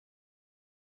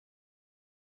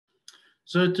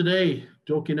So today,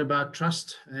 talking about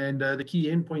trust and the key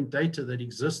endpoint data that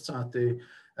exists out there,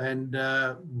 and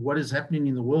what is happening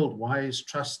in the world. Why is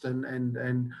trust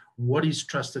and what is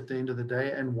trust at the end of the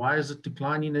day, and why is it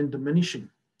declining and diminishing?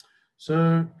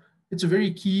 So it's a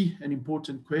very key and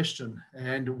important question,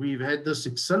 and we've had this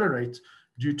accelerate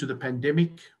due to the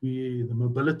pandemic, the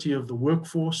mobility of the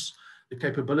workforce, the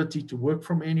capability to work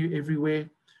from everywhere.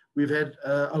 We've had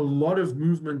a lot of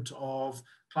movement of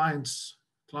client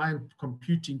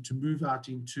computing to move out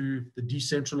into the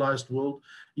decentralized world,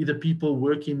 either people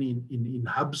working in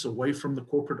hubs away from the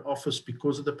corporate office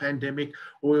because of the pandemic,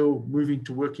 or moving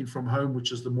to working from home,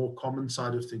 which is the more common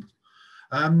side of things.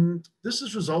 This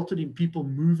has resulted in people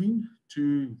moving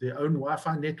to their own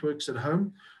Wi-Fi networks at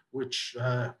home, which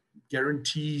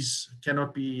guarantees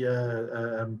cannot be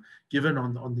given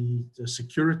on the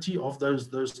security of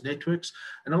those networks.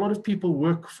 And a lot of people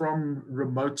work from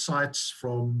remote sites,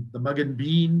 from the mug and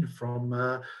bean, from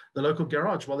the local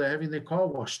garage while they're having their car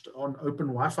washed on open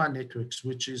Wi-Fi networks,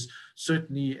 which is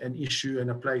certainly an issue and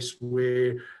a place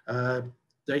where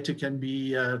data can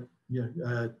be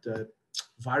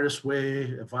viruses,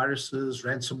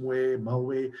 ransomware,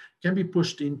 malware can be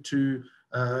pushed into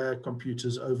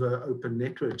computers over open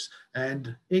networks,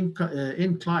 and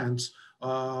end clients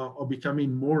are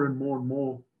becoming more and more and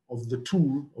more of the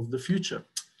tool of the future.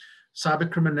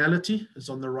 Cyber criminality is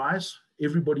on the rise.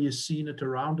 Everybody is seeing it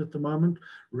around at the moment.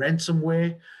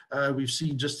 Ransomware, we've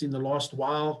seen just in the last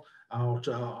while,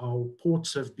 our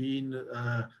ports have been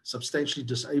substantially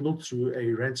disabled through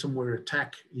a ransomware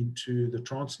attack into the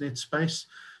Transnet space.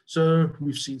 So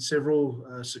we've seen several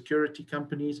security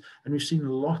companies, and we've seen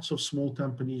lots of small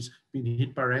companies being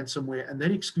hit by ransomware, and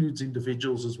that excludes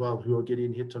individuals as well who are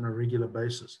getting hit on a regular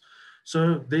basis.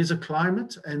 So there's a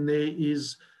climate and there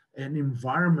is an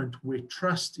environment where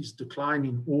trust is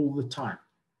declining all the time.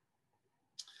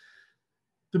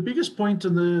 The biggest point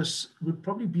in this would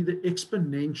probably be the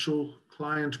exponential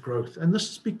client growth. And this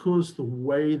is because the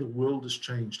way the world has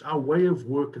changed. Our way of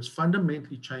work has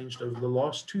fundamentally changed over the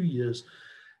last 2 years.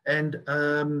 And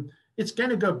it's going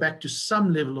to go back to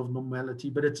some level of normality,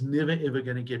 but it's never, ever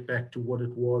going to get back to what it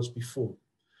was before.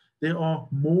 There are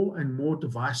more and more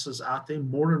devices out there,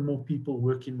 more and more people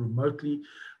working remotely,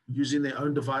 using their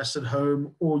own device at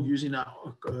home or using a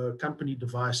company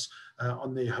device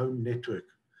on their home network.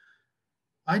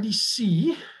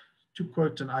 IDC, to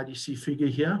quote an IDC figure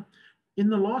here, in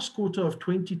the last quarter of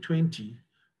 2020,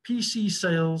 PC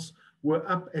sales were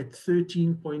up at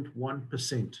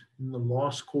 13.1% in the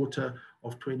last quarter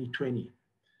of 2020.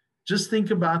 Just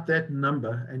think about that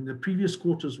number, and the previous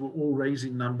quarters were all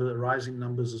rising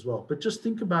numbers as well. But just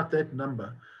think about that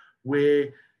number, where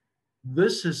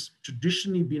this has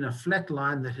traditionally been a flat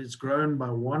line that has grown by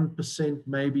 1%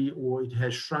 maybe, or it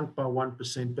has shrunk by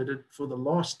 1%, but it, for the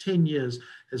last 10 years,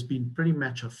 has been pretty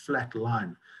much a flat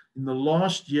line. In the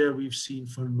last year, we've seen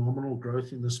phenomenal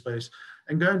growth in the space.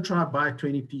 And go and try and buy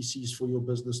 20 PCs for your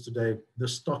business today. The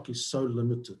stock is so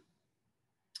limited.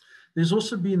 There's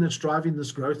also been that's driving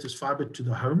this growth is fiber to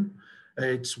the home.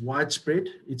 It's widespread.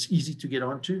 It's easy to get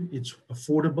onto. It's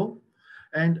affordable.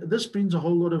 And this brings a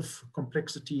whole lot of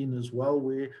complexity in as well,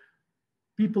 where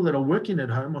people that are working at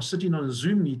home are sitting on a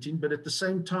Zoom meeting, but at the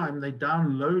same time, they're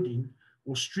downloading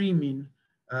or streaming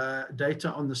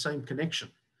data on the same connection.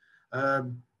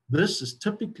 This is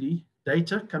typically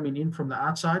data coming in from the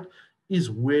outside, is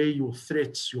where your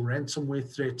threats, your ransomware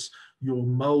threats, your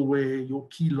malware, your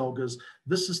keyloggers,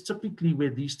 this is typically where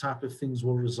these type of things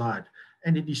will reside.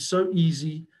 And it is so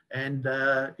easy, and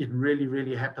it really,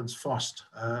 really happens fast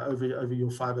over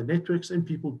your fiber networks, and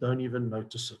people don't even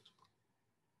notice it.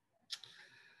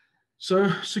 So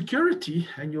security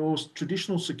and your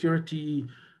traditional security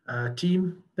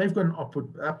team, they've got an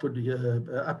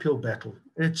uphill battle.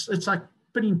 It's like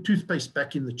putting toothpaste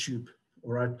back in the tube,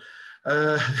 all right?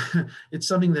 It's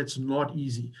something that's not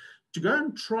easy. To go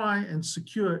and try and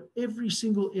secure every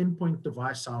single endpoint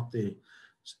device out there,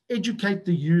 educate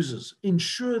the users,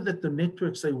 ensure that the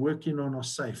networks they work in on are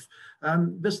safe.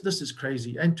 This is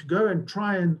crazy. And to go and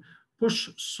try and push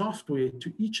software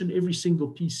to each and every single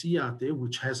PC out there,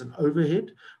 which has an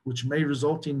overhead, which may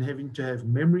result in having to have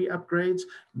memory upgrades,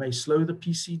 may slow the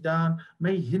PC down,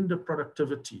 may hinder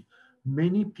productivity.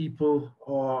 Many people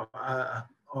are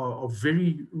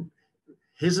very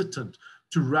hesitant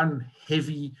to run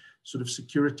heavy sort of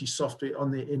security software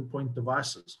on their endpoint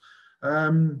devices.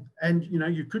 And you know,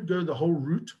 you could go the whole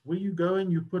route where you go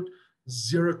and you put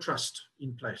zero trust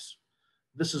in place.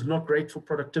 This is not great for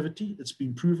productivity. It's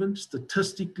been proven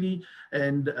statistically,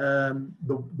 and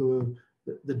the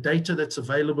data that's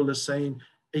available is saying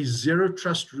a zero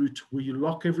trust route where you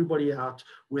lock everybody out,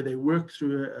 where they work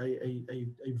through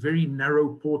a very narrow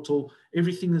portal.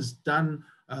 Everything is done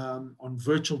on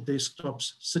virtual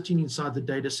desktops, sitting inside the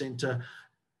data center.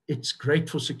 It's great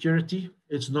for security.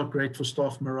 It's not great for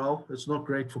staff morale. It's not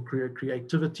great for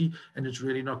creativity, and it's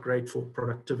really not great for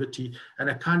productivity. And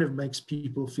it kind of makes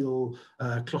people feel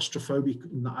claustrophobic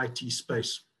in the IT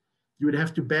space. You would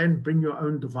have to bring your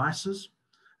own devices,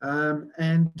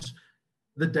 and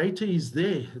the data is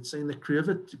there. It's saying that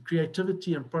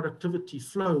creativity and productivity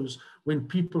flows when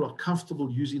people are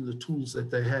comfortable using the tools that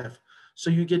they have. So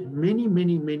you get many,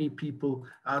 many, many people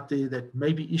out there that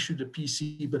maybe issued a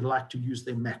PC but like to use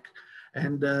their Mac.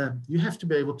 And you have to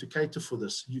be able to cater for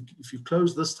this. If you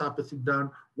close this type of thing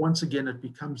down, once again, it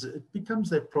becomes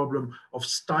that problem of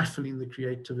stifling the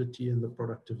creativity and the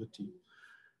productivity.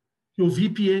 Your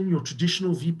VPN, your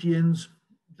traditional VPNs,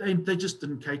 they just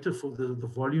didn't cater for the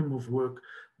volume of work.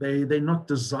 They're not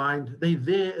designed. They're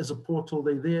there as a portal.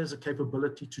 They're there as a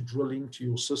capability to drill into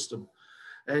your system.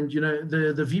 And you know,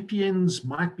 the VPNs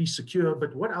might be secure,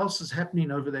 but what else is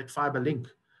happening over that fiber link?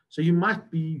 So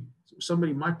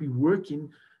somebody might be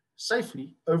working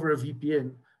safely over a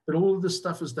VPN, but all of this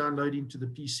stuff is downloading to the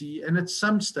PC. And at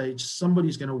some stage,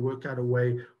 somebody's going to work out a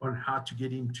way on how to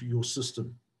get into your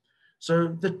system. So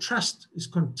the trust is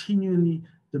continually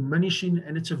diminishing,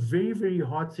 and it's a very, very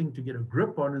hard thing to get a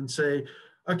grip on and say,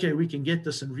 okay, we can get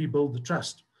this and rebuild the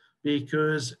trust,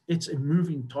 because it's a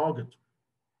moving target.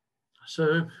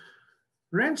 So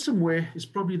ransomware is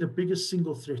probably the biggest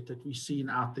single threat that we're seeing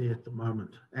out there at the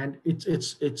moment. And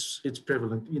it's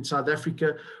prevalent. In South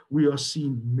Africa, we are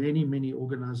seeing many, many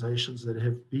organizations that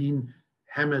have been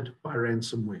hammered by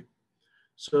ransomware.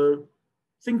 So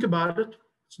think about it.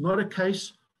 It's not a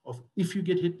case of if you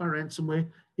get hit by ransomware.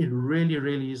 It really,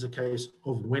 really is a case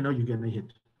of when are you going to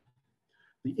hit.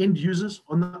 The end users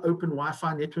on the open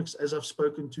Wi-Fi networks, as I've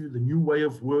spoken to, the new way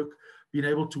of work, being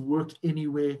able to work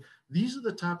anywhere. These are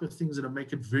the type of things that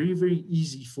make it very, very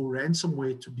easy for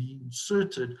ransomware to be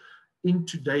inserted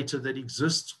into data that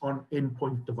exists on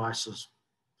endpoint devices.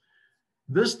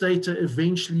 This data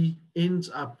eventually ends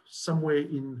up somewhere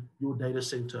in your data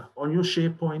center, on your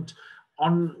SharePoint,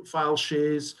 on file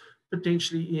shares,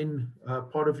 potentially in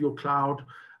part of your cloud.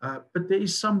 But there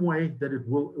is some way that it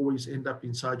will always end up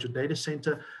inside your data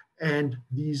center, and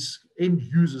these end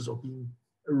users are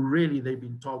they've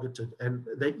been targeted, and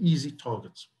they're easy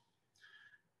targets.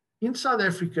 In South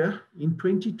Africa, in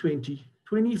 2020,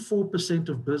 24%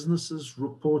 of businesses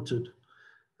reported,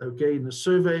 okay, in a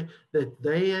survey, that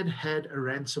they had had a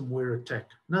ransomware attack.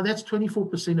 Now that's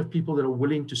 24% of people that are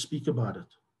willing to speak about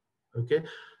it, okay?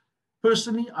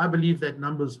 Personally, I believe that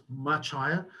number's much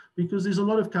higher, because there's a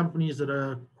lot of companies that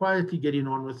are quietly getting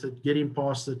on with it, getting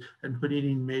past it, and putting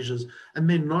in measures, and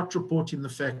they're not reporting the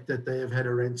fact that they have had a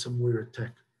ransomware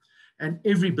attack. And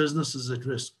every business is at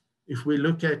risk. If we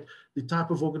look at the type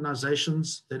of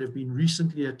organizations that have been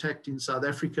recently attacked in South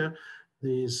Africa,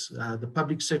 there's the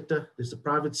public sector, there's the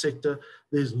private sector,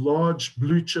 there's large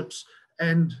blue chips,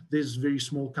 and there's very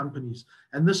small companies.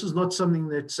 And this is not something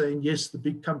that's saying, yes, the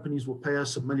big companies will pay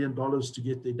us $1 million to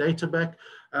get their data back,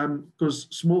 because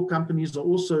small companies are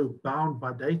also bound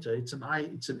by data. It's an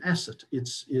asset.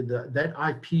 That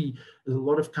IP, a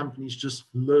lot of companies just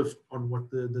live on what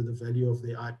the value of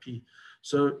their IP.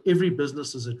 So every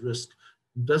business is at risk.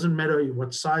 It doesn't matter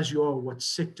what size you are, what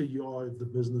sector you are of the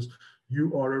business,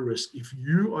 you are a risk. If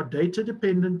you are data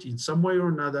dependent in some way or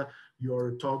another, you are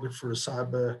a target for a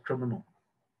cyber criminal.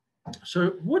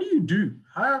 So what do?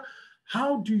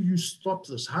 How do you stop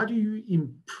this? How do you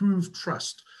improve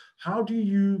trust? How do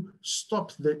you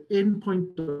stop the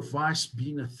endpoint device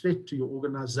being a threat to your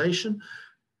organization,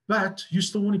 but you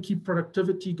still want to keep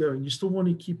productivity going? You still want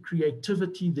to keep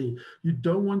creativity there. You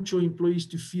don't want your employees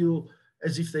to feel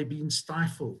as if they're being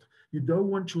stifled. You don't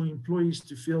want your employees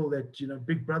to feel that, you know,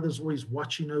 Big Brother's always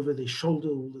watching over their shoulder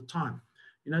all the time.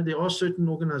 You know, there are certain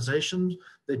organizations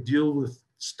that deal with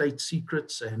state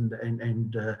secrets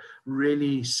and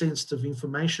really sensitive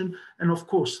information. And of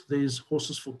course, there's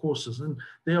horses for courses. And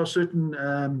there are certain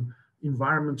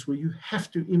environments where you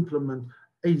have to implement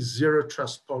a zero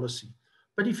trust policy.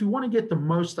 But if you want to get the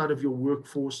most out of your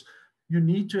workforce, you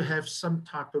need to have some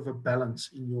type of a balance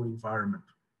in your environment.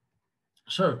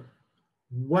 So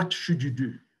what should you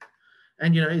do?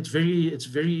 And, you know, it's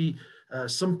very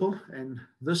simple. And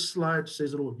this slide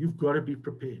says it all. You've got to be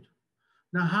prepared.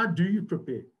 Now, how do you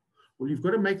prepare? Well, you've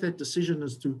got to make that decision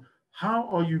as to how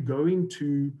are you going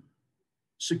to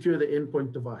secure the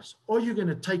endpoint device? Are you going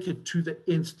to take it to the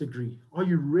nth degree? Are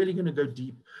you really going to go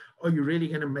deep? Are you really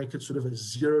going to make it sort of a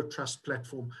zero trust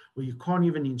platform where you can't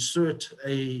even insert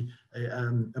a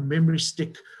a memory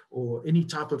stick or any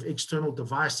type of external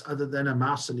device other than a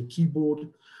mouse and a keyboard.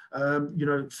 You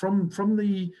know, from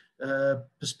the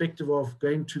perspective of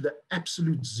going to the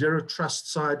absolute zero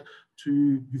trust side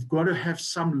to you've got to have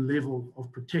some level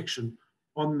of protection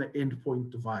on the endpoint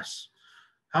device.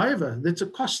 However, that's a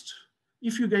cost.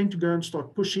 If you're going to go and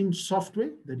start pushing software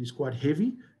that is quite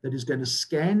heavy, that is going to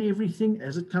scan everything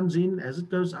as it comes in, as it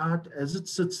goes out, as it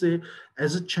sits there,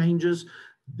 as it changes,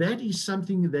 that is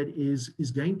something that is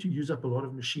going to use up a lot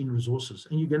of machine resources.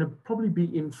 And you're going to probably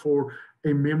be in for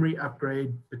a memory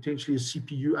upgrade, potentially a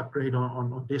CPU upgrade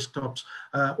on desktops,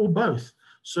 or both.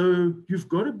 So you've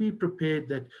got to be prepared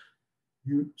that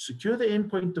you secure the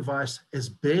endpoint device as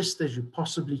best as you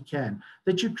possibly can,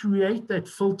 that you create that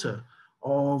filter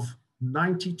of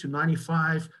 90 to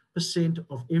 95%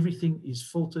 of everything is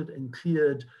filtered and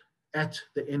cleared at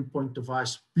the endpoint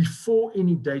device before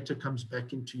any data comes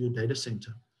back into your data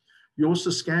center. You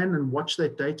also scan and watch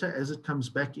that data as it comes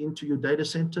back into your data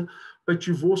center, but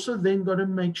you've also then got to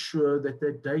make sure that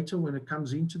that data, when it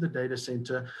comes into the data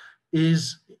center,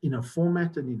 is in a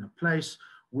format and in a place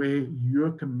where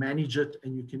you can manage it,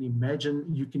 and you can imagine,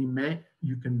 you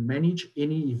can manage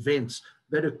any events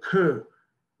that occur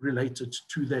related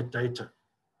to that data.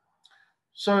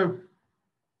 So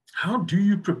how do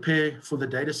you prepare for the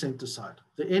data center side?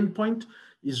 The endpoint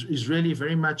is really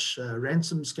very much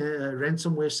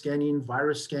ransomware scanning,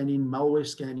 virus scanning, malware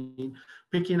scanning,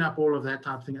 picking up all of that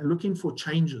type of thing and looking for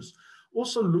changes.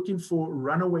 Also looking for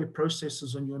runaway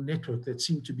processes on your network that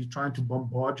seem to be trying to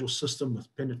bombard your system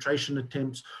with penetration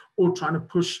attempts or trying to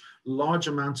push large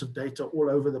amounts of data all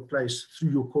over the place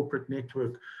through your corporate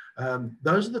network.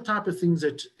 Those are the type of things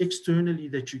that externally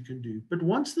that you can do. But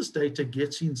once this data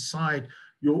gets inside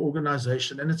your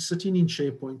organization and it's sitting in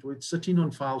SharePoint or it's sitting on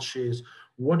file shares,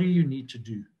 what do you need to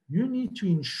do? You need to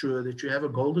ensure that you have a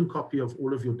golden copy of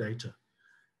all of your data.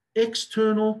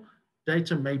 External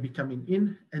data may be coming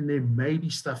in and there may be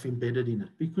stuff embedded in it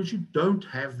because you don't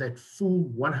have that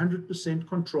full 100%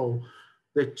 control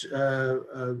that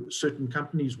certain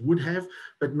companies would have,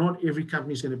 but not every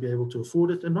company is going to be able to afford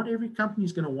it, and not every company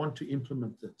is going to want to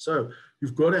implement it. So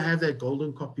you've got to have that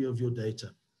golden copy of your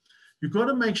data. You've got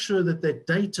to make sure that that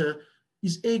data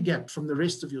is air-gapped from the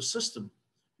rest of your system.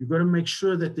 You've got to make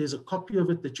sure that there's a copy of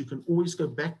it that you can always go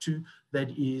back to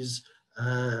that is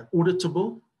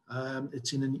auditable.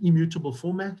 It's in an immutable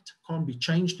format, can't be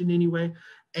changed in any way,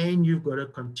 and you've got to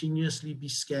continuously be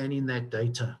scanning that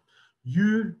data.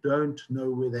 You don't know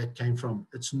where that came from.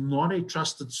 It's not a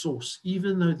trusted source,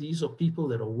 even though these are people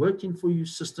that are working for you,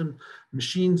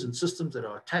 machines and systems that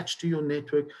are attached to your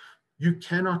network. You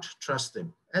cannot trust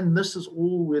them. And this is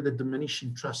all where the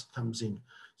diminishing trust comes in.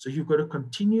 So you've got to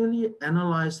continually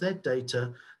analyze that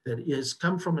data that has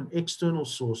come from an external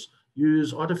source,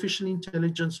 use artificial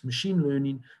intelligence, machine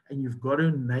learning, and you've got to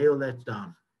nail that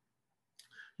down.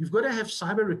 You've got to have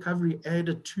cyber recovery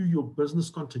added to your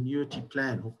business continuity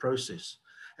plan or process.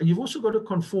 And you've also got to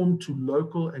conform to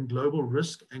local and global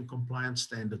risk and compliance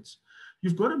standards.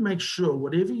 You've got to make sure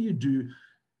whatever you do,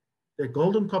 that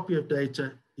golden copy of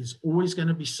data is always going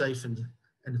to be safe and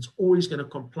it's always going to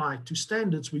comply to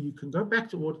standards where you can go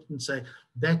back to audit and say,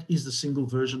 that is the single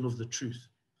version of the truth.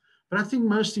 But I think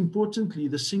most importantly,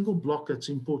 the single block that's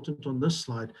important on this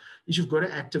slide is you've got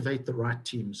to activate the right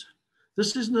teams.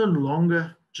 This is no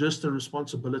longer just a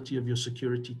responsibility of your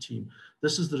security team.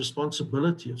 This is the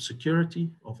responsibility of security,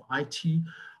 of IT,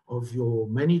 of your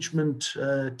management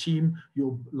team,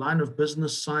 your line of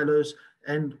business silos,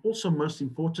 and also most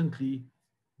importantly,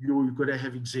 you've got to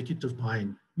have executive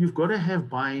buy-in. You've got to have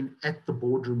buy-in at the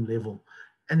boardroom level.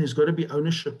 And there's got to be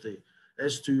ownership there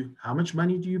as to how much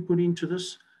money do you put into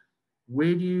this?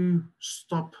 Where do you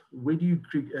stop? Where do you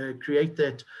create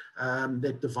that,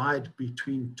 that divide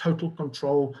between total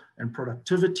control and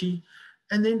productivity?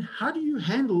 And then how do you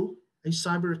handle a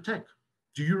cyber attack?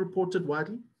 Do you report it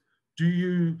widely? Do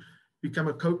you become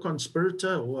a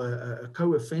co-conspirator or a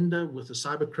co-offender with a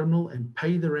cyber criminal and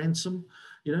pay the ransom?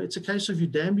 You know, it's a case of you're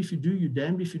damned if you do, you're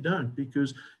damned if you don't,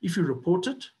 because if you report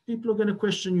it, people are going to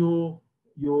question your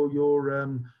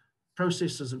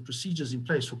processes and procedures in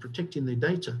place for protecting their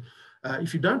data.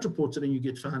 If you don't report it and you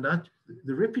get found out,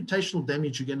 the reputational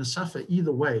damage you're going to suffer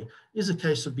either way is a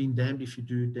case of being damned if you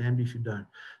do, damned if you don't.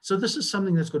 So this is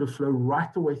something that's got to flow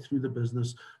right the way through the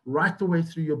business, right the way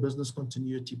through your business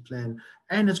continuity plan,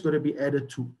 and it's got to be added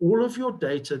to all of your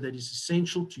data that is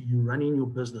essential to you running your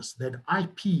business, that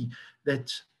IP,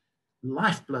 that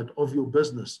lifeblood of your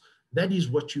business. That is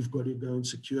what you've got to go and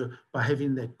secure by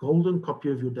having that golden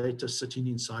copy of your data sitting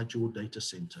inside your data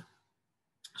center.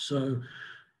 So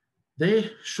there,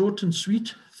 short and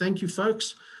sweet. Thank you,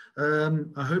 folks.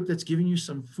 I hope that's giving you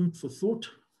some food for thought.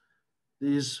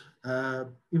 There's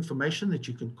information that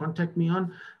you can contact me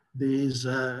on. There's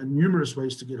numerous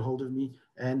ways to get hold of me,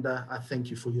 and I thank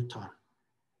you for your time.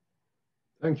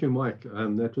 Thank you, Mike.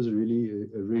 That was really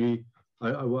a very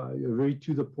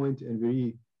to the point and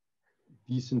very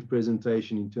decent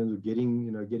presentation in terms of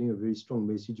getting a very strong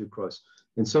message across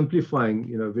and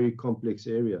simplifying a very complex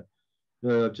area.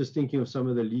 Just thinking of some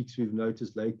of the leaks we've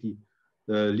noticed lately,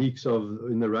 the leaks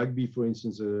in the rugby, for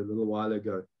instance, a little while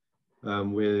ago,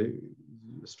 where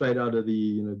straight out of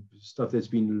the stuff that's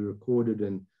been recorded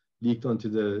and leaked into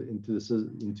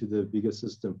the bigger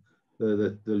system.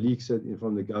 The leaks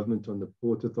from the government on the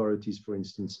port authorities, for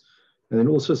instance, and then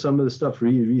also some of the stuff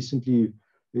recently,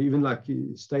 even like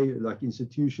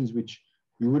institutions which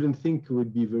you wouldn't think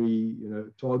would be very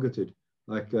targeted,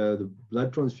 like the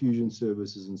blood transfusion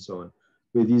services and so on,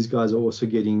 where these guys are also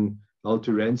getting held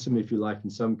to ransom, if you like, in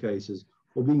some cases,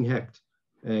 or being hacked,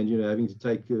 and having to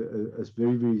take a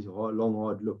very, very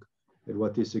hard look at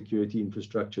what their security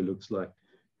infrastructure looks like.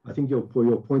 I think your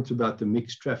points about the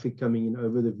mixed traffic coming in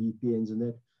over the VPNs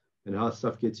and how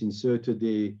stuff gets inserted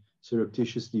there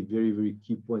surreptitiously, very, very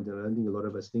key point. And I don't think a lot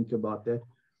of us think about that.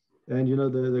 And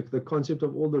the concept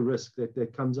of all the risk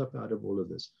that comes up out of all of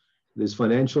this. There's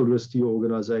financial risk to your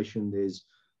organization.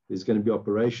 There's going to be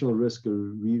operational risk,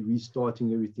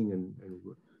 restarting everything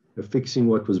and fixing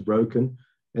what was broken.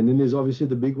 And then there's obviously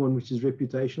the big one, which is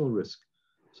reputational risk.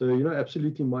 So,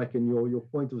 absolutely, Mike, and your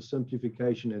point of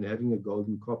simplification and having a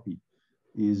golden copy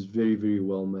is very, very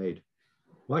well made.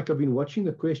 Mike, I've been watching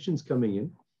the questions coming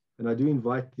in, and I do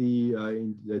invite the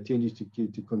attendees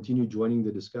to continue joining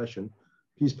the discussion.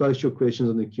 Please post your questions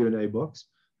on the Q&A box.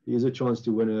 Here's a chance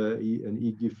to win an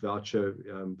e-gift voucher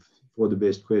for the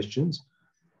best questions.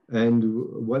 And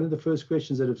one of the first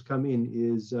questions that has come in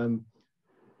is,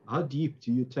 how deep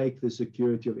do you take the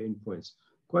security of endpoints?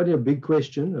 Quite a big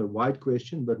question, a wide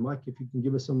question, but Mike, if you can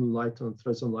give us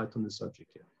throw some light on the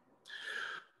subject here.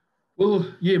 Well,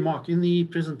 yeah, Mark, in the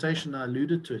presentation, I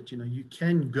alluded to it. You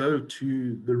can go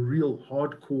to the real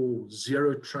hardcore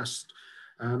zero trust,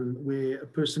 where a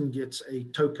person gets a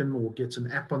token or gets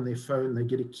an app on their phone, they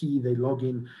get a key, they log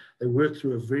in, they work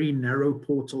through a very narrow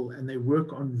portal, and they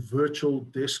work on virtual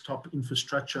desktop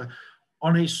infrastructure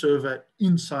on a server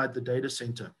inside the data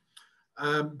center.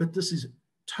 But this is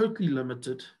totally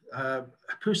limited. A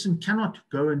person cannot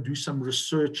go and do some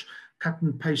research, cut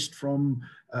and paste from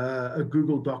a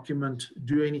Google document,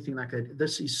 do anything like that.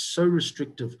 This is so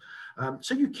restrictive.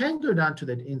 So you can go down to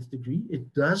that nth degree.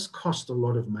 It does cost a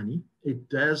lot of money. It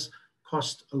does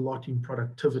cost a lot in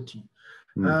productivity.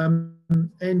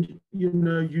 And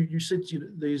you said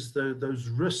there's those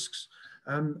risks.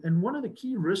 And one of the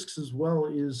key risks as well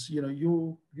is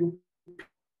your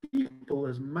people,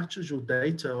 as much as your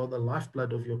data, are the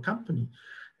lifeblood of your company,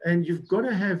 and you've got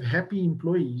to have happy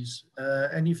employees.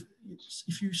 And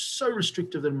if you're so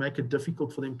restrictive and make it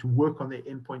difficult for them to work on their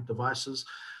endpoint devices,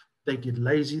 they get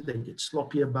lazy, they get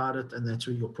sloppy about it, and that's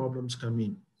where your problems come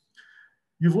in.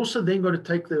 You've also then got to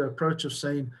take the approach of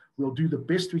saying, we'll do the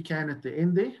best we can at the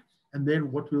end there, and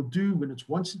then what we'll do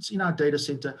once it's in our data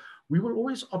center, we will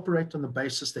always operate on the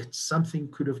basis that something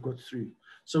could have got through.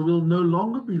 So we'll no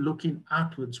longer be looking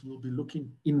outwards, we'll be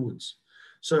looking inwards.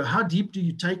 So how deep do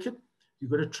you take it?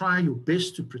 You've got to try your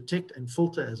best to protect and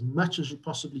filter as much as you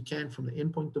possibly can from the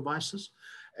endpoint devices.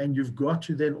 And you've got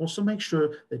to then also make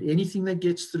sure that anything that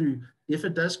gets through, if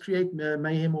it does create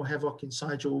mayhem or havoc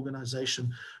inside your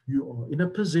organization, you are in a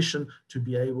position to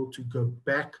be able to go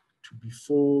back to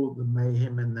before the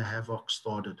mayhem and the havoc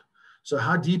started. So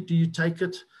how deep do you take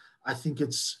it? I think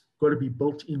it's got to be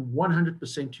built in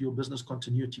 100% to your business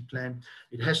continuity plan.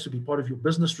 It has to be part of your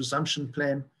business resumption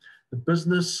plan, the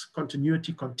business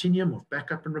continuity continuum of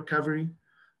backup and recovery,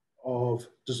 of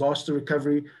disaster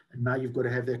recovery, and now you've got to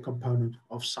have that component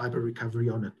of cyber recovery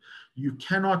on it. You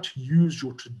cannot use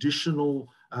your traditional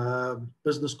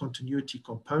business continuity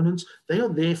components. They are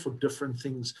there for different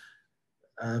things,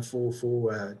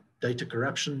 for data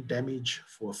corruption, damage,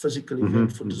 for a physical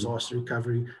event, for disaster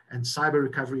recovery, and cyber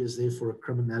recovery is there for a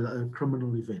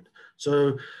criminal event.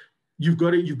 So you've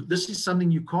got to, this is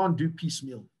something you can't do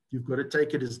piecemeal. You've got to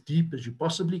take it as deep as you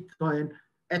possibly can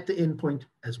at the endpoint,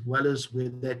 as well as where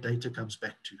that data comes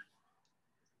back to.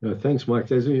 No, thanks,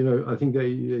 Mike. As you know, I think that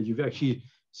you've actually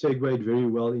segued very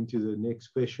well into the next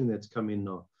question that's come in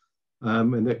now.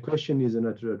 And that question is, and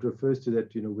it refers to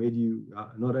that, where do you,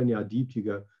 not only how deep do you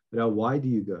go, but how wide do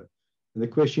you go? And the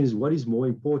question is, what is more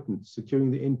important,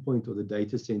 securing the endpoint or the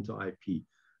data center IP?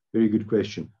 Very good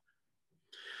question.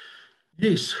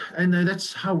 Yes, and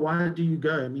that's how wide do you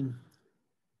go? I mean,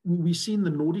 we've seen the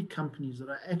Nordic companies that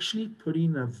are actually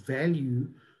putting a value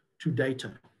to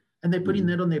data, and they're putting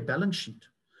that on their balance sheet.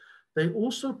 They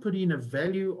also put in a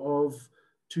value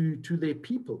to their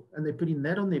people, and they're putting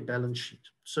that on their balance sheet.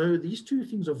 So these two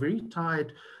things are very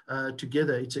tied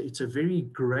together. It's a very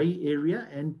gray area,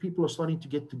 and people are starting to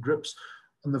get to grips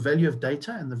on the value of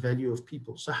data and the value of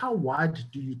people. So how wide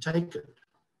do you take it?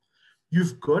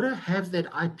 You've got to have that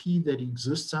IP that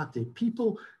exists out there.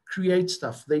 People create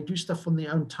stuff. They do stuff on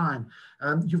their own time.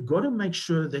 You've got to make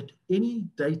sure that any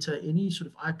data, any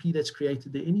sort of IP that's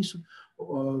created there, any sort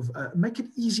of, make it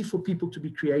easy for people to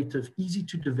be creative, easy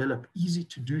to develop, easy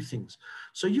to do things.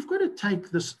 So you've got to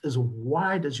take this as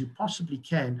wide as you possibly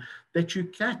can, that you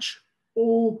catch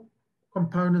all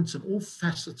components and all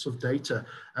facets of data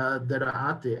that are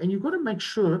out there. And you've got to make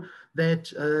sure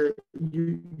that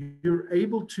you're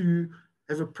able to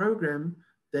have a program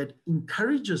that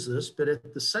encourages this, but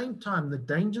at the same time, the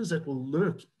dangers that will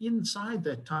lurk inside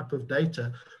that type of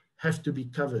data have to be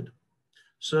covered.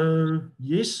 So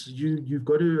yes, you've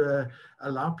got to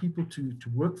allow people to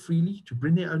work freely, to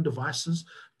bring their own devices,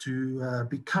 to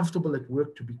be comfortable at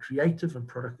work, to be creative and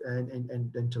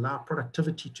to allow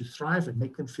productivity to thrive and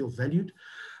make them feel valued.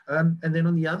 And then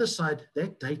on the other side,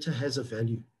 that data has a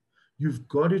value. You've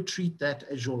got to treat that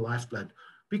as your lifeblood,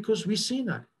 because we've seen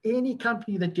that any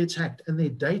company that gets hacked and their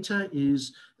data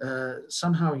is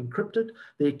somehow encrypted,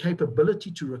 their capability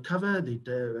to recover,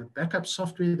 their backup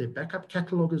software, their backup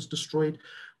catalog is destroyed.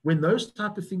 When those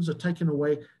type of things are taken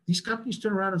away, these companies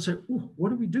turn around and say, oh, what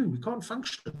do? We can't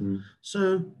function.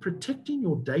 So protecting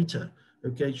your data,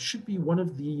 okay, should be one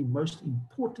of the most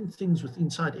important things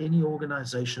inside any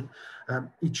organization.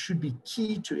 It should be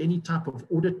key to any type of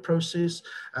audit process.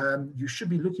 You should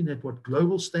be looking at what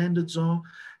global standards are.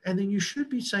 And then you should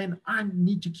be saying, I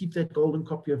need to keep that golden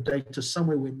copy of data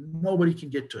somewhere where nobody can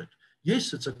get to it.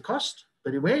 Yes, it's a cost,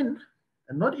 but when,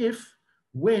 and not if,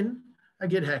 when I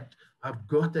get hacked, I've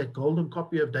got that golden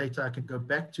copy of data I can go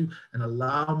back to and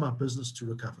allow my business to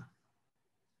recover.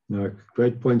 No,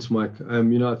 great points, Mike. I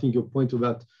think your point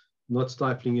about not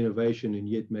stifling innovation and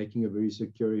yet making a very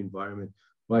secure environment,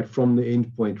 right from the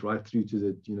endpoint right through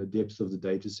to the depths of the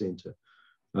data center.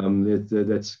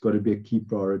 That's got to be a key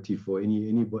priority for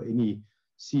any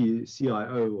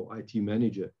CIO or IT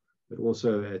manager, but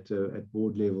also at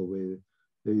board level where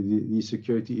these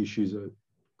security issues are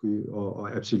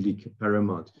absolutely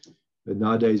paramount. But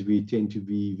nowadays we tend to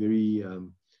be very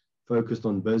focused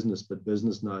on business, but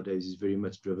business nowadays is very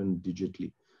much driven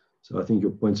digitally. So I think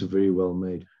your points are very well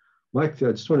made. Mike,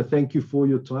 I just want to thank you for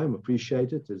your time.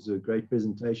 Appreciate it. It's a great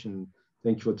presentation.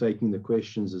 Thank you for taking the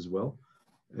questions as well.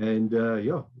 And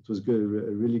yeah, it was good,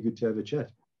 really good to have a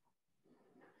chat.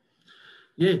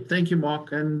 Yeah, thank you,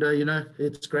 Mark. And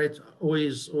it's great.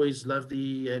 Always love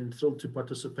and thrilled to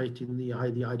participate in the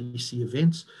IDC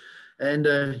events. And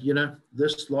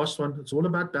this last one, it's all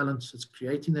about balance. It's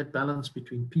creating that balance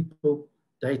between people,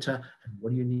 data, and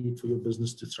what do you need for your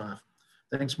business to thrive.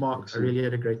 Thanks, Mark. Excellent. I really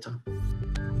had a great time.